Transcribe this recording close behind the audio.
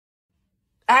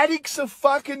Addicts are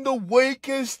fucking the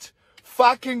weakest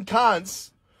fucking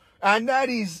cunts. And that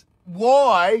is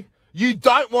why you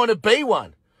don't want to be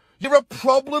one. You're a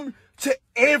problem to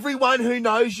everyone who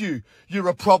knows you. You're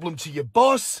a problem to your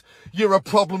boss. You're a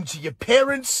problem to your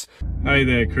parents. Hey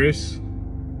there, Chris.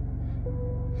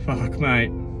 Fuck,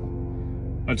 mate.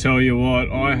 I tell you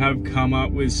what, I have come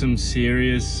up with some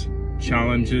serious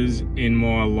challenges in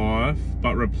my life,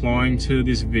 but replying to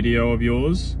this video of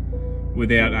yours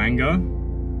without anger,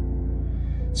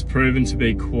 it's proven to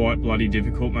be quite bloody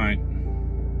difficult, mate.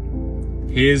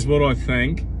 Here's what I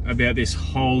think about this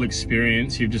whole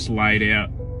experience you've just laid out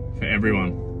for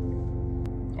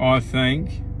everyone. I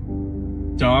think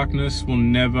darkness will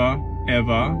never,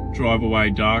 ever drive away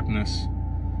darkness.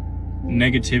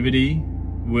 Negativity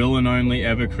will and only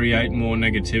ever create more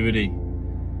negativity.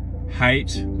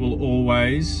 Hate will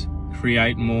always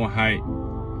create more hate.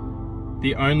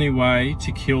 The only way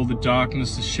to kill the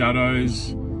darkness, the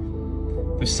shadows,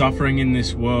 the suffering in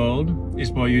this world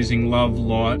is by using love,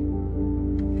 light,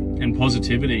 and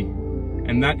positivity.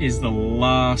 And that is the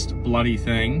last bloody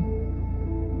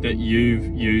thing that you've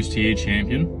used here,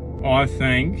 champion. I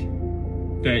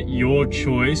think that your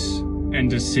choice and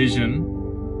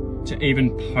decision to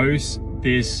even post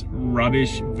this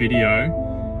rubbish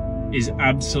video is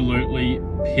absolutely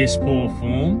piss poor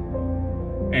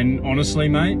form. And honestly,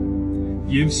 mate,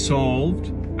 you've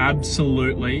solved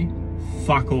absolutely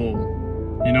fuck all.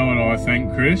 You know what I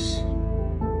think, Chris?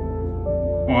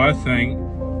 I think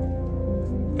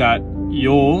that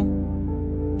your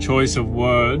choice of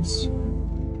words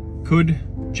could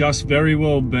just very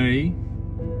well be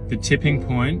the tipping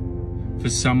point for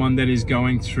someone that is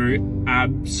going through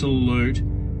absolute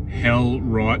hell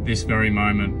right this very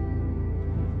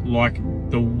moment. Like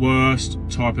the worst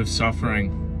type of suffering.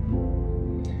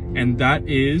 And that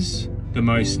is the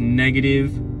most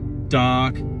negative,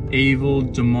 dark, evil,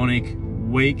 demonic,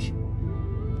 weak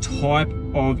type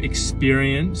of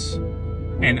experience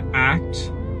and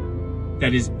act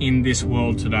that is in this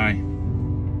world today.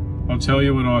 I'll tell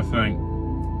you what I think.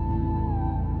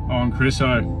 On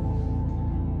Chriso,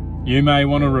 you may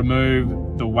want to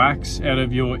remove the wax out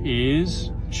of your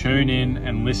ears, tune in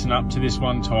and listen up to this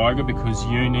one, Tiger, because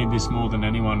you need this more than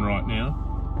anyone right now.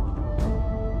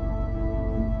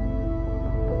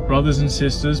 Brothers and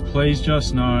sisters, please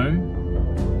just know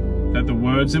that the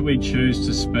words that we choose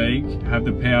to speak have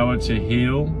the power to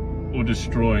heal or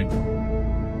destroy.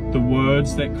 The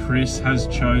words that Chris has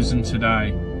chosen today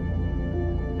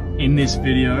in this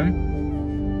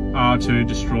video are to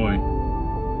destroy.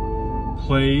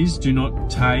 Please do not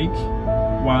take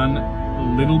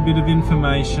one little bit of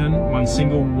information, one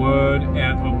single word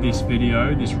out of this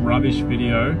video, this rubbish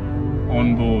video,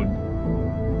 on board.